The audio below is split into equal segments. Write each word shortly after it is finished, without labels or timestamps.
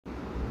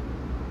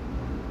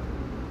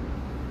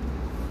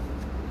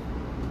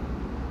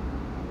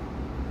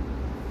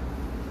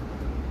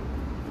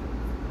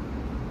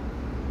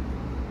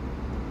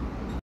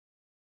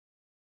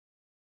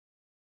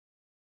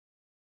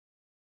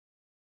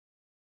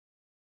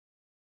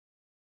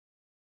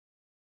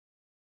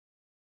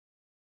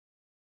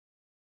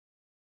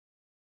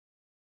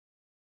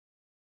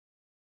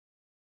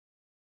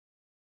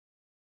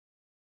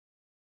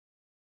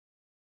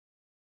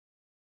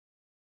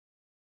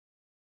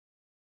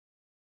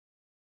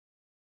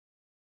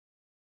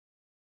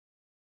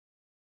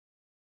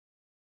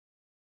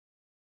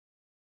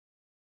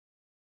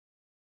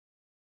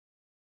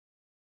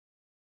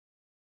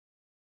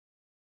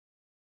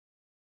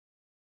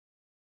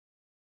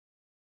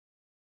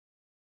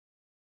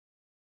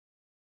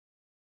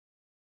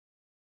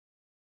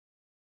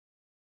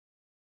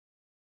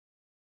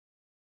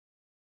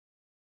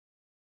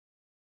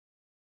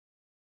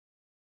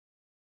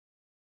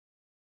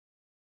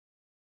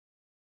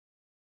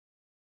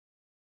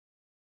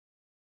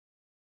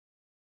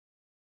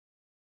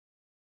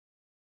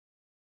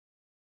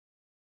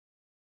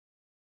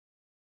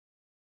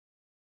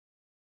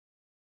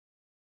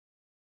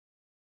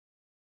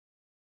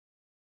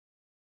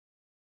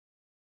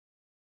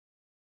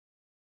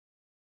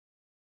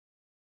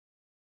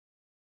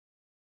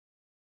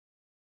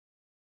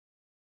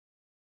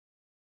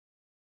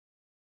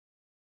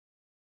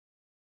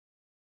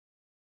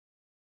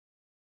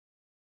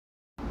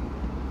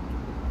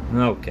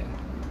Okay.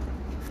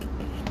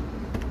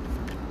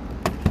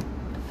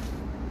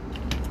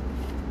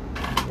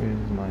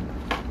 Where's mine?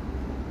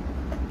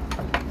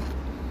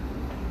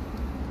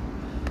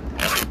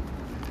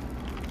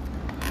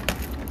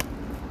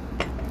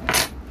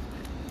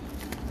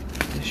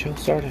 The show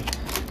started.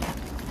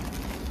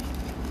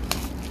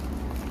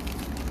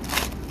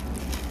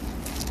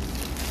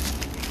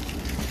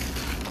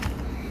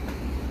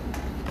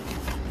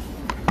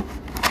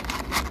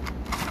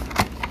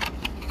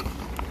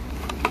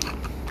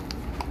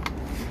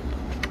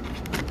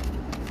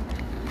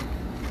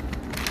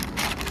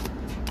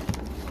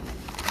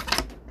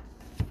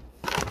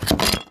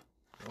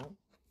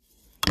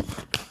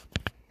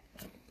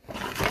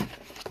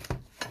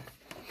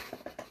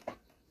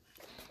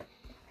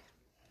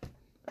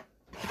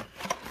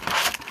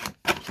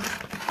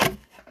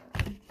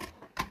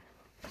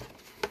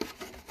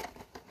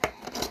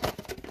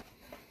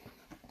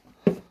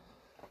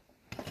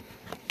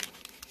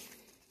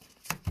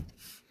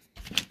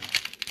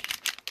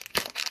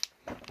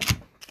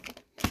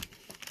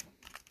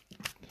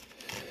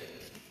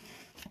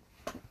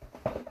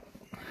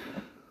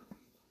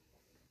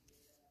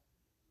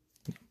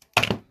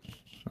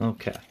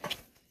 Okay.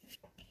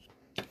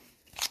 Let's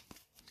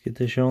get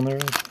this show on the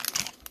road.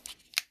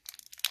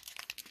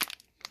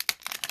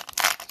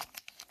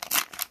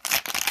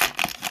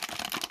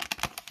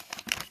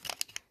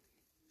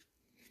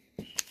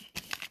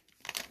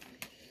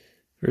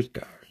 First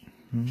card.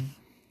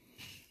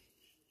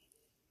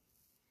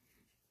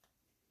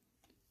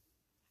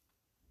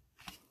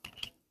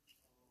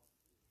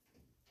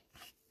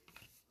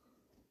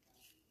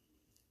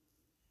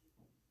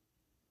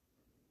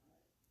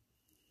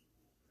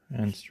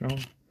 And strong.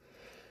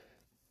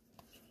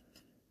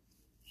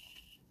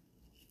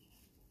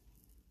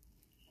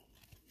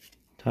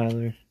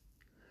 Tyler.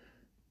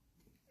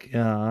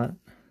 Got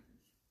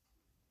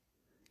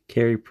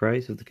Carey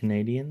Price of the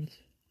Canadiens.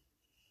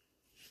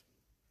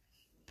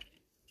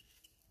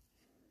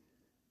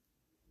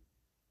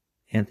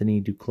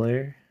 Anthony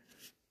Duclair.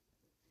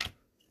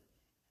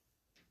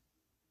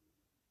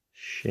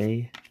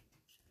 Shea.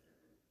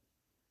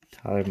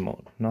 Tyler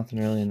Mote. Nothing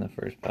really in the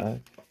first pack.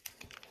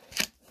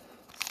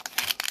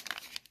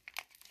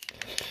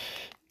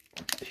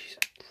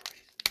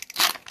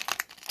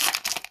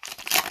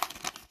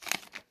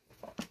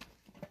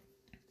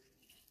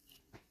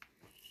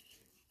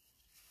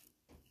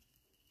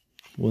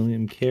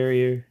 William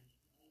Carrier,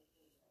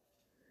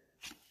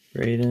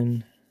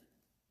 Braden,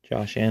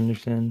 Josh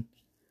Anderson,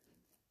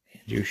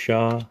 Andrew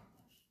Shaw,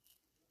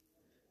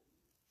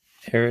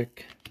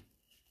 Eric,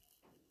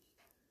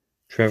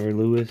 Trevor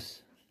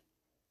Lewis,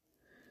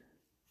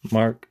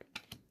 Mark,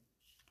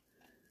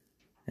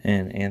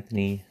 and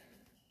Anthony.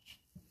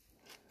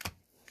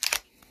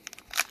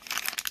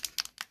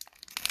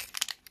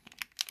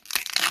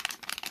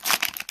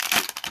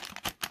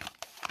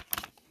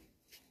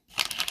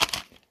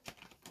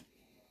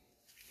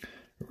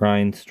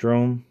 Ryan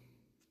Strome,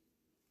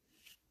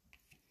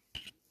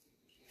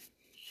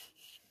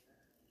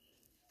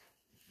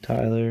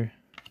 Tyler,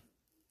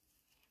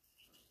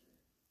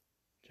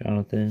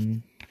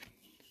 Jonathan,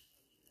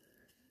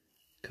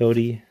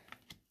 Cody,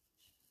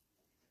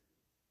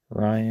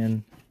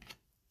 Ryan,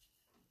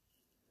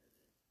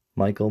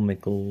 Michael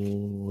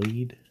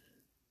McLeod,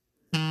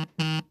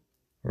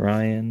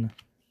 Ryan,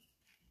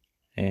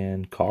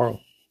 and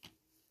Carl.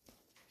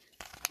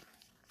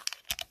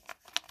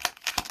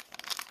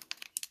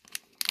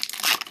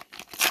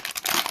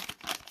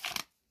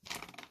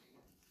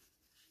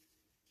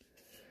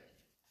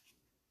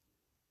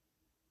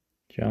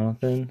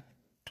 Jonathan,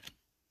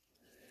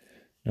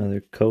 another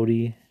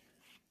Cody.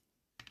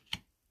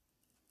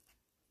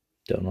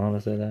 Don't know how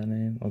to say that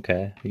name.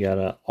 Okay, we got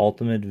a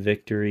ultimate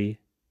victory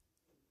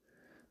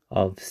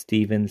of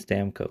Steven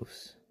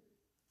Stamkos,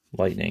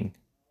 Lightning.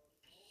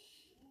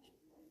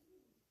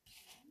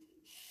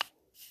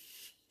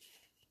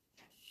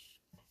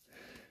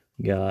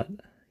 We got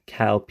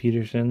Cal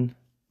Peterson,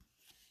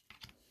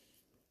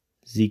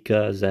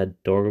 Zika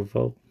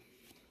Zadorov.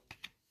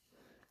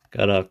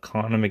 Got a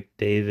Connor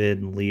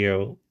McDavid,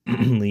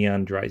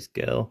 Leon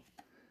Draisaitl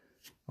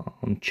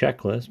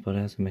checklist, but it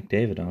has a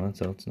McDavid on it,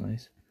 so it's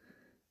nice.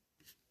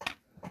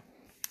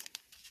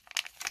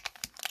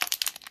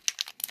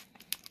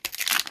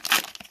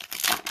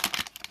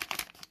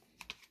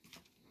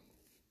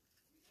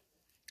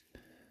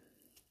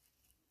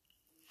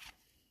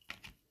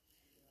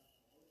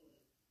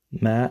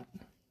 Matt,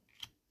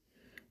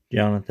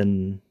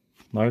 Jonathan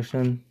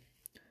Larson.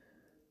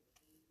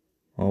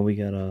 Oh, we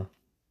got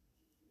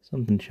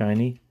something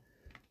shiny.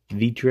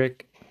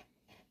 Vitrick,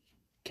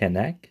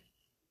 Kanek,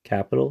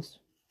 Capitals.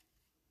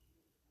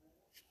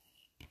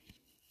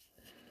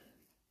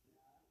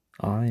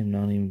 I am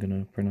not even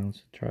gonna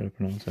try to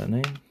pronounce that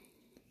name.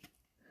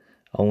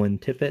 Owen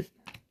Tippett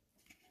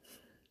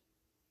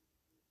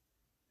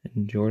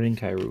and Jordan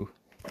Kyrou.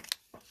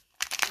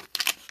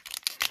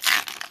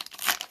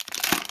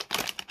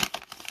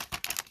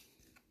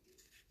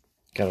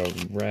 Got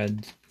a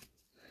red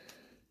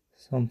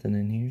something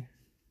in here.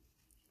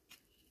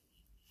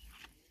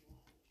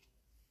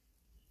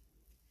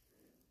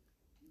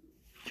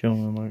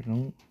 Jonah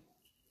Martin.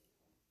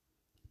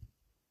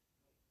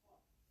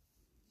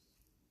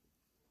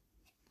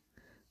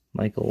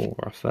 Michael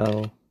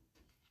Raphael.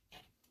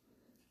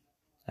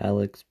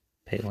 Alex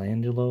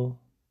Pelangelo.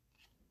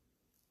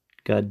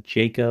 Got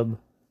Jacob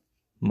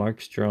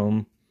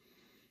Markstrom.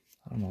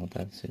 I don't know what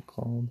that's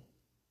called.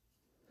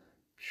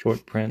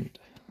 Short print.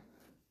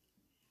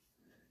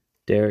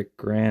 Derek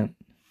Grant.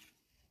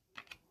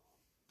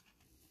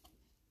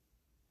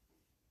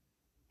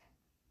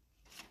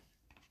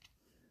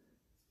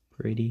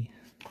 Brady.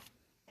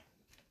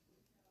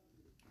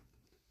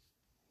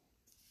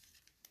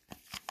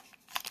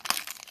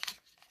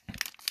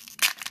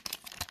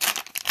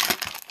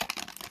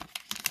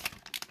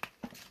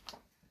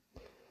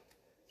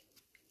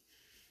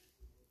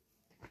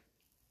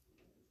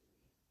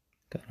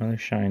 Got another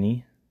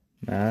shiny.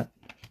 Matt.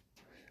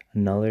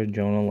 Another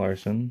Jonah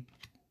Larson.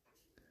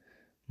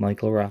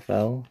 Michael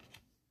Raphael.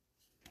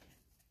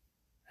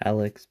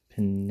 Alex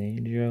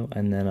Pinedro.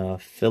 And then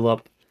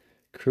Philip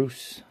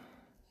Khrushchev.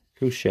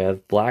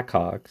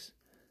 Blackhawks.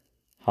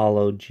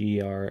 Hollow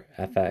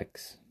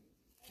GRFX.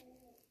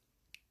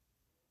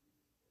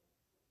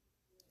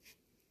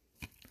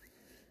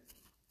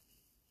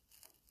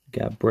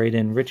 Got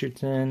Braden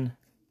Richardson.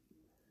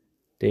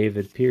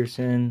 David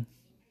Pearson.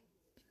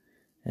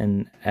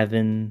 And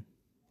Evan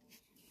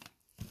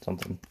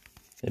something.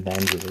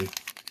 Evangeli.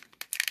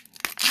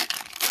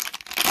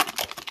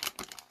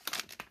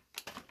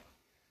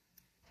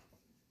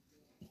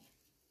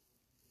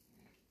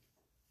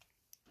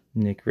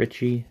 Nick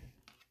Ritchie.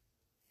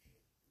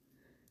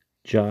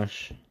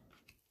 Josh.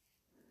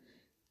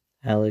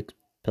 Alex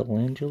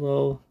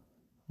Pelangelo.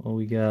 Oh,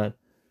 we got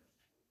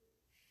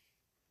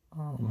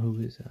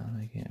who is that?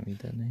 I can't read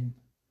that name.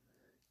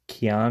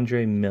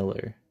 Keandre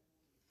Miller.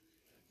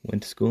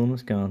 Went to school in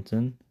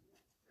Wisconsin.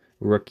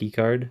 Rookie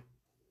card.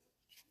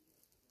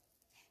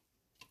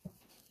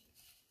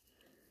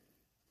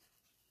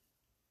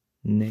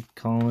 Nick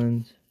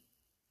Collins.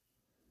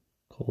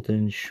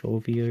 Colton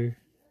Chauvier.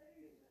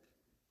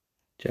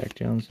 Jack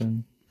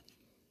Johnson.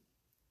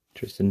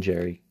 Tristan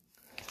Jerry.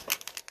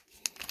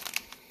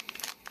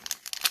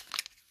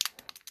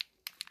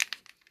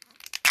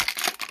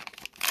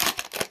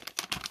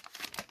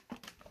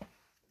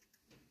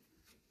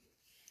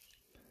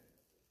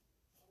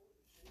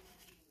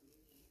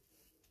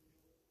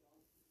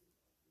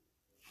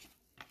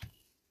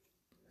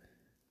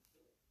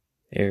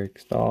 Eric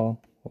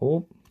Stahl.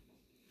 Oh.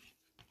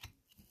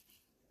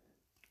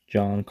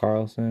 John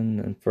Carlson.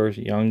 And first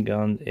Young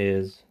Guns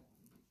is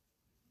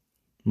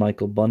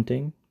Michael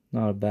Bunting.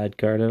 Not a bad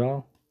card at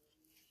all.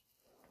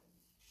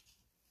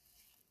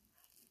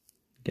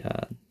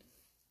 Got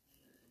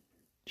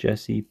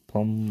Jesse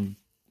Plum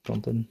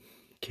something.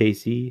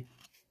 Casey.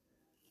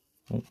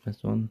 Oh,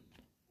 missed one.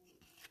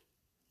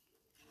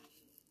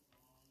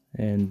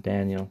 And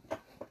Daniel.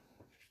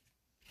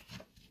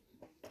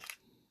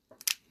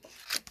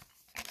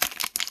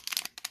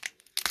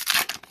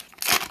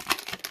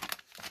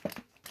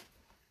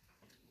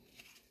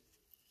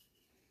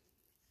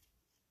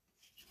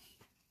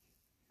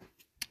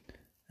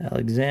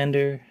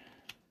 Alexander.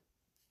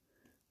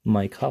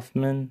 Mike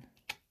Huffman.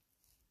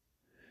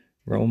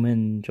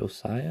 Roman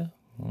Josiah.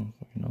 Oh,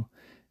 you know.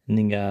 And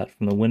then got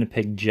from the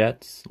Winnipeg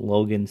Jets,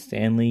 Logan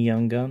Stanley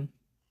Young Gun.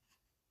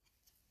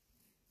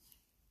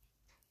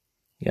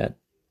 Got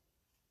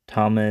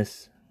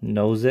Thomas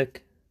Nozick.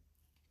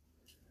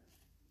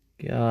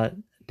 Got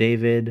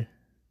David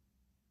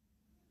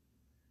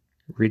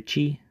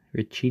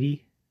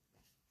Ricciuti.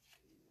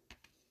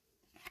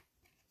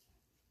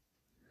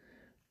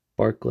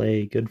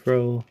 Barclay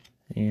Goodrow.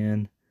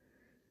 And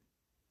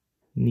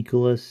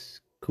Nicholas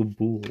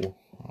Kubul.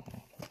 Oh,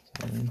 that's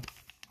his name.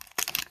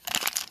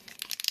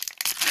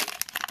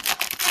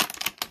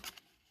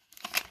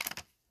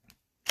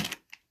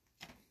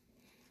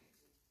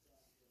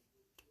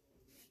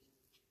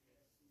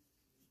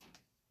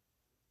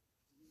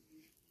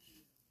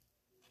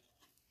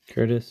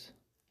 Curtis.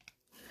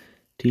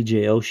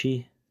 TJ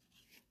Oshie.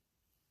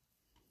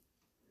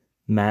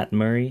 Matt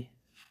Murray.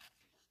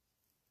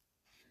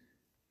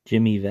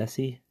 Jimmy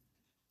Vesey.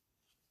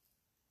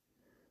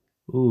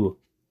 Ooh,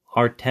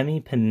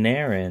 Artemi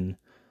Panarin.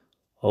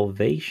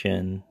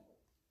 Ovation.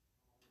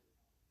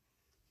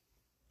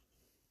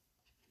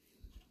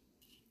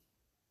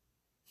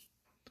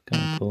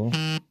 Kind of cool.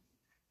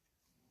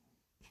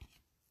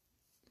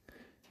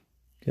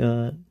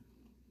 Got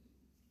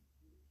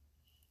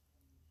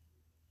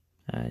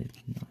I have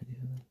no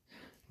idea.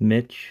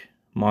 Mitch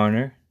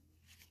Marner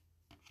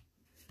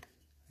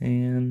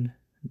and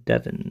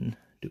Devin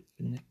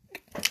Dubnik.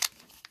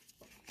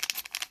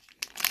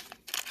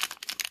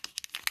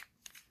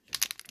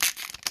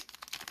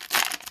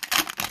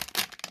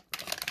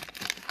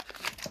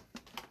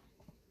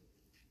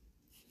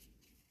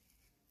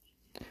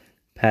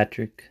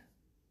 Patrick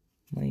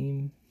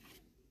Lame.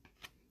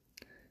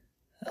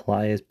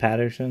 Elias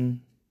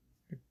Peterson.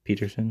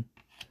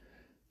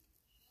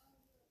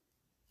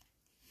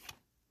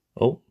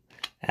 Oh,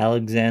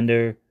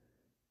 Alexander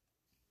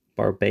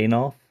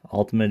Barbanov,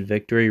 Ultimate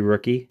Victory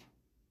rookie.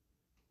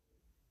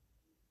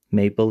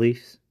 Maple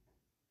Leafs.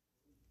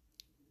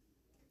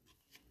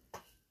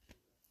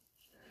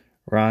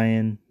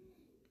 Ryan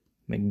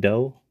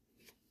McDowell.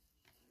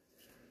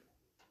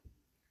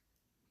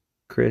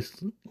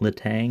 Chris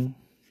Letang.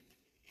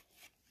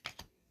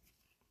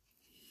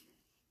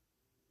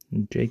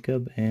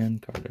 Jacob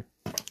and Carter.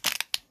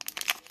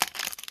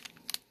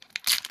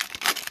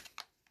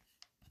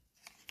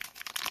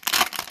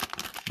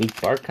 Luke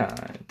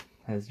Barkheim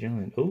has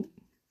joined. Oh,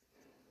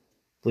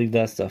 I believe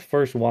that's the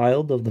first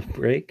Wild of the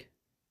break.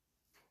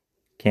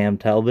 Cam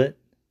Talbot.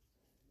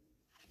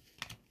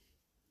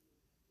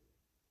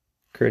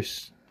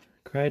 Chris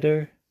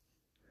Kreider.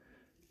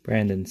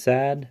 Brandon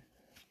Saad.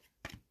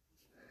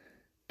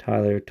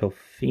 Tyler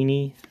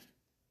Toffini.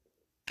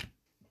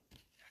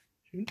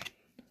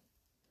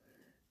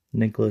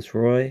 Nicholas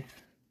Roy.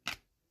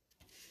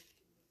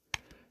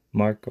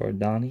 Mark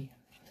Ordani.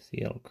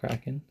 Seattle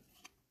Kraken.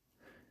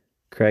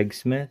 Craig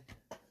Smith.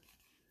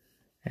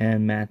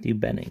 And Matthew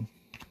Benning.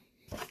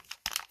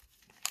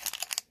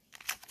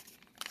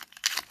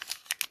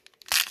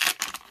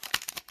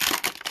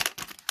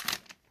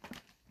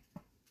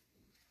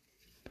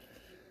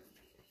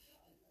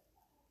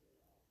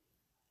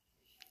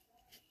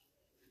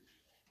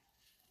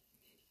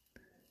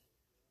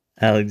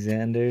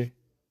 Alexander.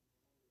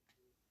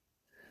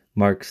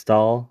 Mark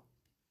Stahl.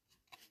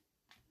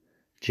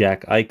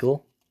 Jack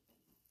Eichel.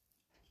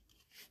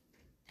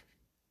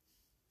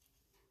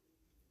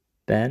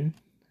 Ben.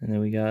 And then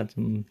we got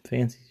some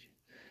fancy.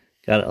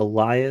 Got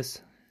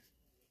Elias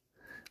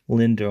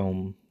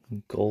Lindholm.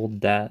 Gold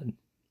Dazzlers.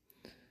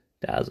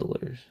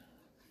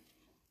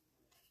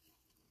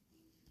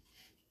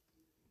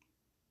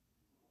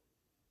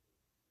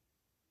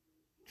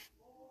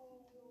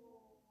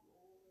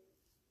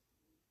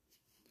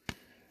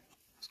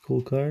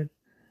 Cool card.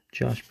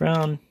 Josh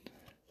Brown,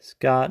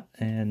 Scott,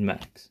 and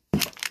Max.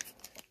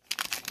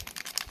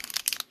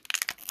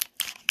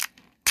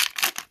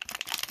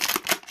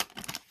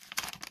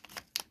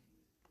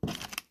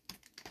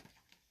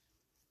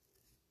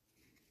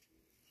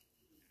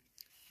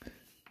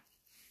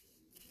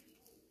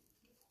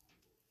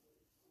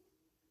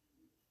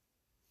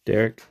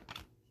 Derek,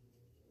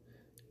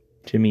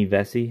 Jimmy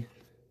Vesey,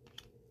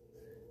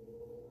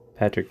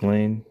 Patrick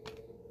Lane,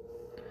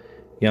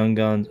 Young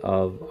Guns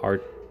of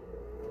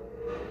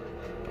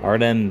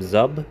Artem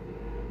Zub,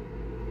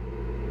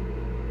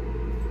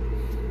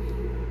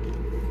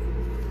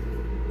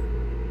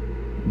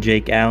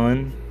 Jake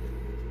Allen,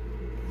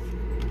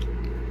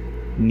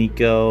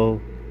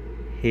 Nico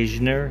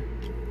Hijner,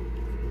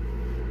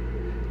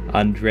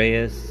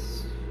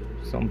 Andreas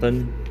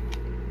something,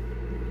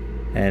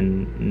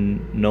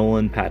 and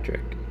Nolan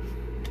Patrick.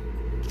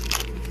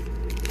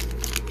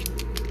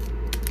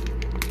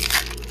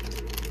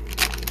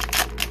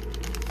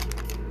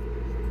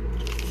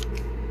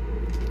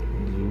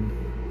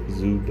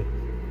 Zub.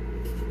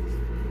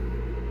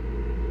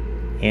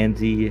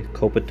 Anzi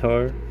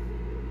Kopitar.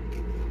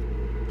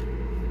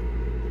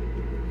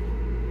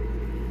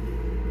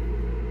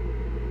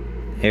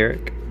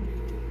 Eric.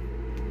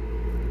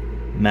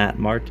 Matt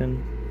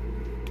Martin.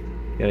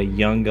 Got a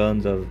Young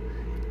Guns of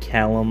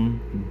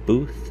Callum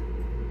Booth.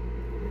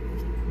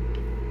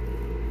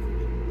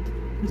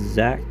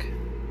 Zach.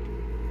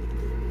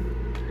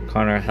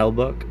 Connor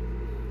Helbuck.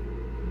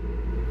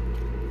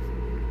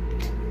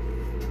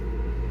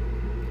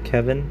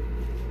 Kevin.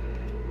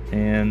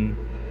 And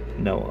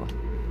Noah.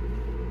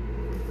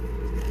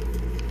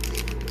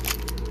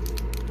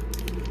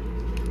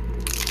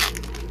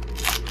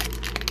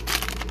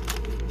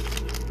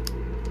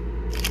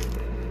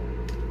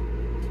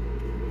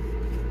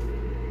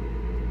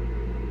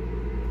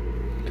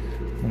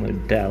 On the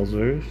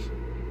Dazzlers,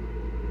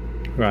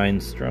 Ryan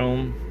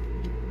Strome,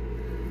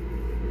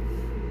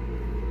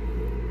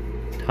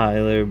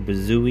 Tyler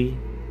Bazooey,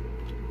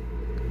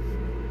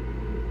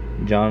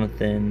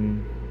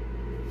 Jonathan,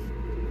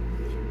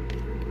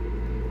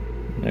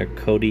 there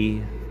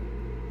Cody,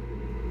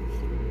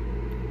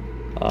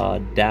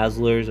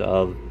 Dazzlers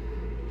of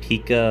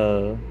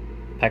Pekka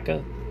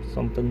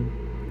something.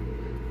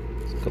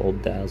 It's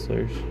called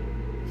Dazzlers.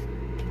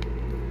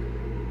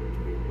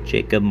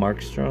 Jacob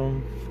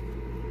Markstrom.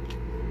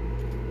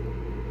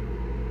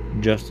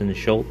 Justin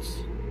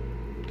Schultz,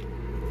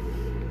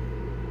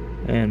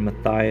 and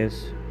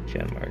Matthias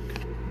Janmark.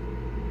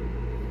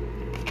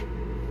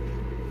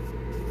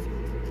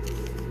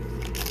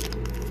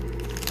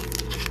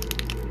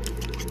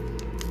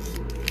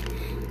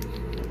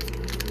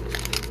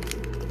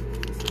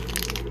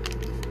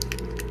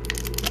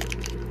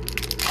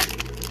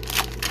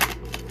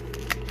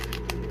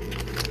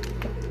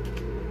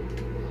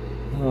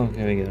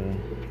 Okay, we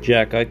got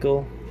Jack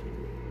Eichel,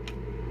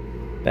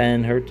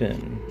 Ben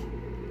Hurton,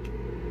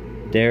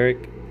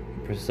 Derek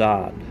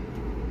Prasad,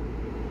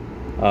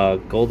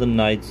 Golden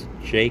Knights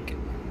Jake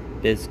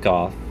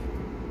Biscoff,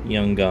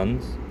 Young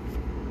Guns,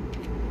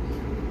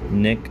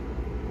 Nick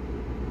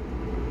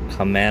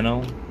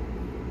Kamano,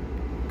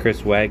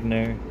 Chris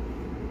Wagner,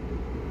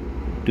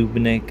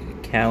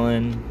 Dubnik,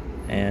 Callan,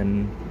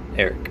 and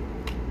Eric.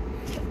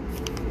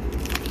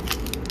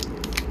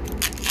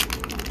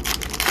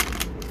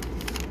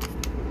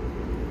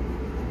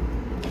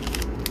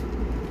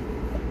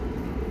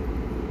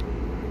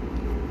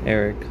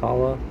 Eric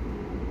Holla,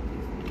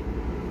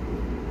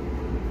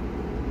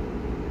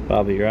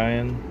 Bobby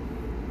Ryan,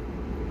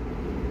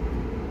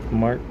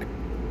 Mark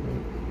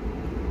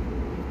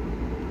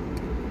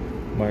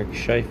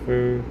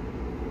Schaefer.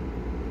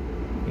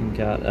 We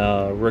got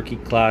rookie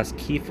class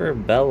Kiefer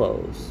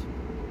Bellows.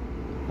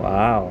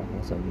 Wow,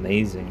 that's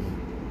amazing.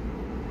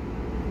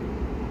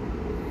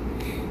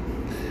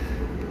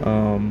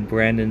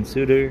 Brandon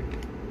Suter,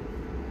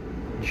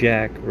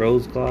 Jack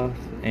Roseclough,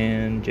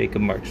 and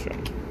Jacob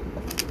Markstrom.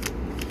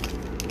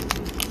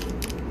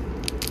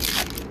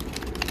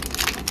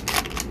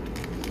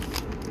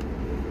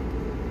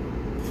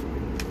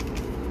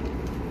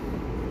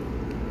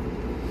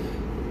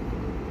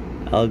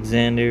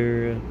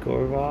 Alexander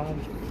Gorbov,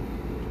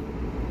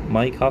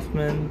 Mike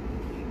Huffman,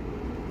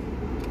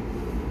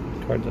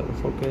 cards out of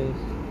focus,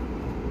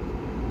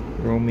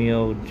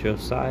 Romeo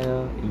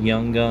Josiah,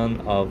 Young Gun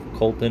of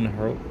Colton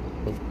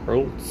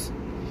Hurts,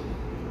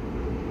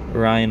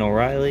 Ryan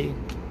O'Reilly,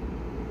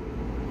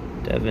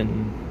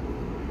 Devin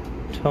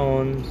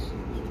Tones,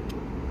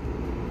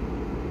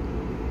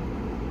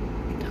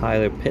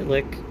 Tyler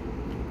Pitlick,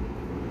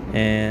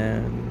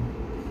 and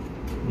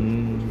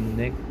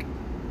Nick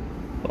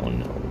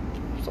Bono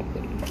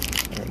something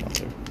or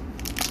another.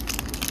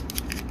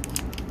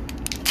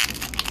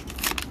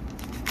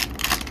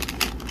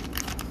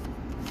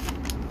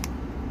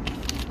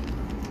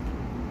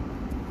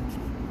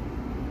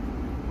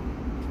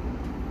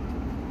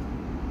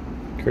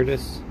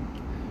 Curtis,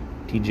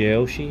 TJ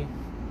Oshie,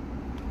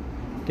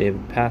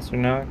 David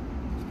Pasternak,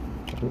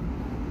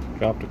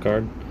 dropped a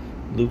card,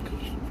 Luke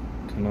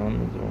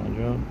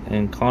Cannon,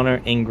 and Connor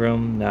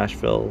Ingram,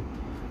 Nashville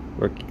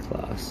rookie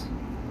class.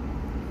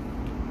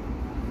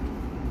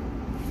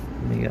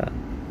 We got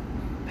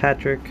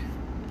Patrick,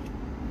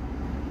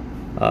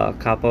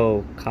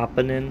 Capo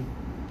Kapanen,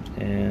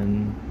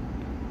 and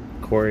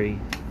Corey.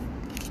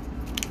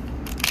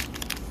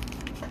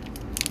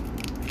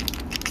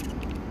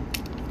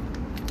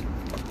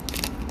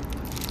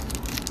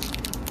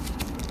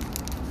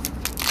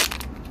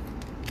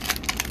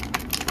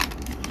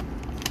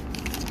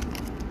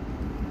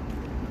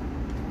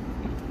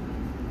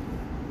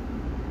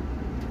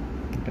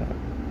 Got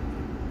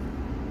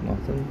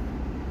nothing,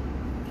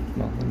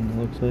 it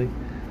looks like.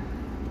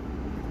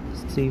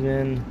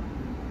 Steven,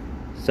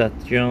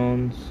 Seth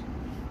Jones,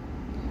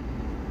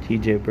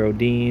 TJ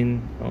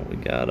Brodeen. Oh, we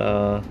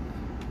got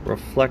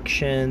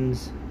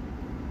Reflections,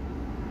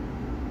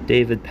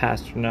 David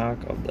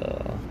Pasternak of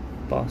the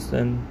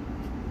Boston.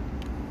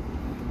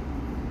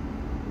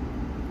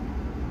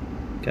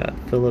 Got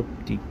Philip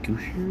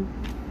DeGoucher,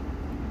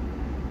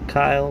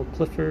 Kyle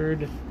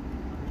Clifford,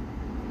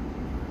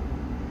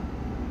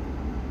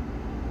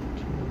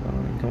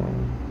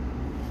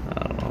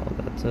 I don't know what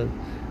that says,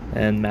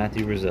 and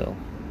Matthew Brazil.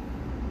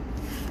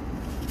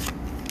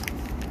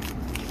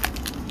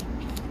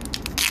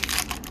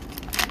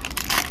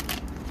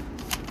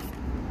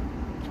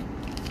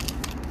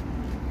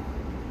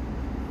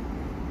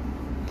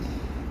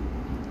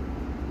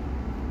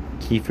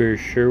 Kiefer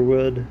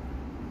Sherwood.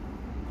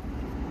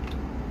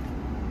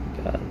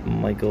 Got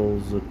Michael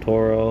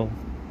Zotoro,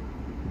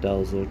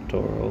 Del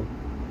Zotoro.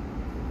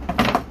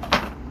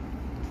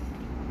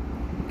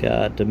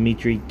 Got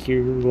Dmitry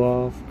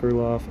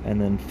Krylov,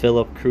 and then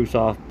Philip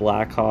Krusov,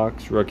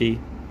 Blackhawks rookie.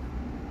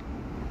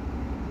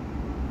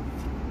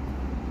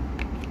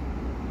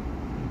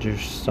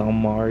 Just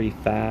Samari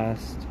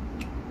Fast,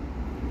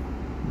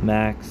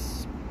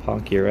 Max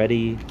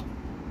Pacioretty,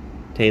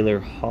 Taylor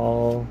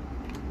Hall,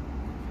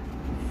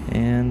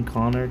 and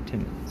Connor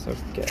Timmins.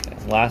 Okay,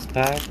 last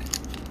pack.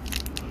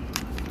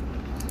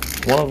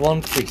 1 of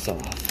 1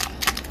 Krusov.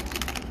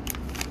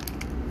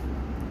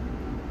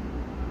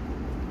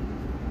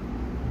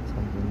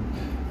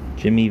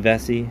 Jimmy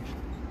Vesey,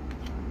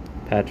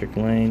 Patrick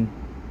Lane,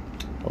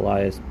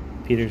 Elias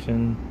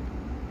Peterson,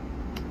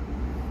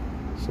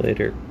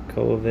 Slater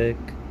Kovacic,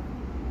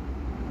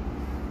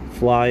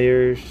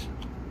 Flyers,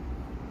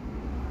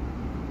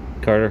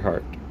 Carter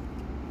Hart,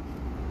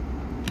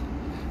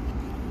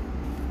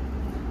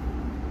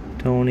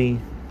 Tony,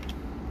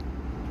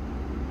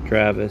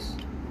 Travis,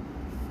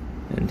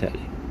 and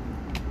Teddy.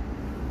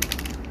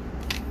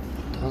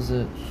 Does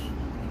it?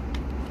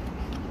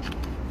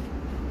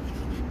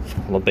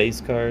 All the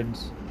base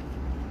cards,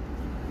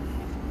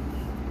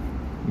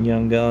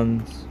 Young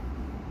Guns,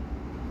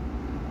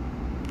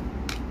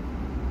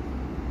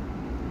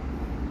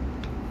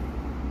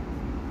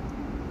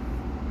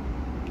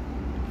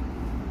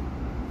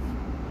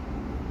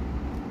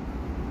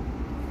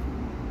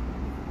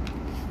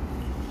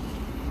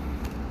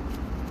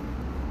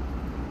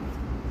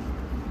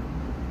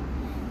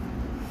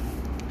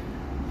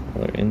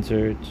 other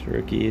inserts,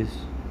 rookies.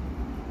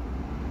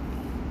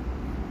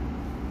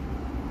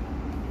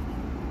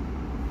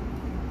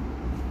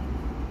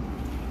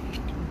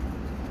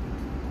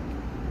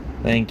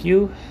 Thank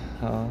you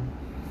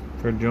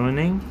for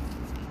joining.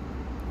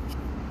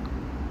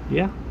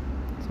 Yeah,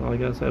 that's all I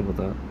gotta say about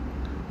that.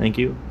 Thank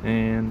you,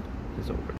 and it's over.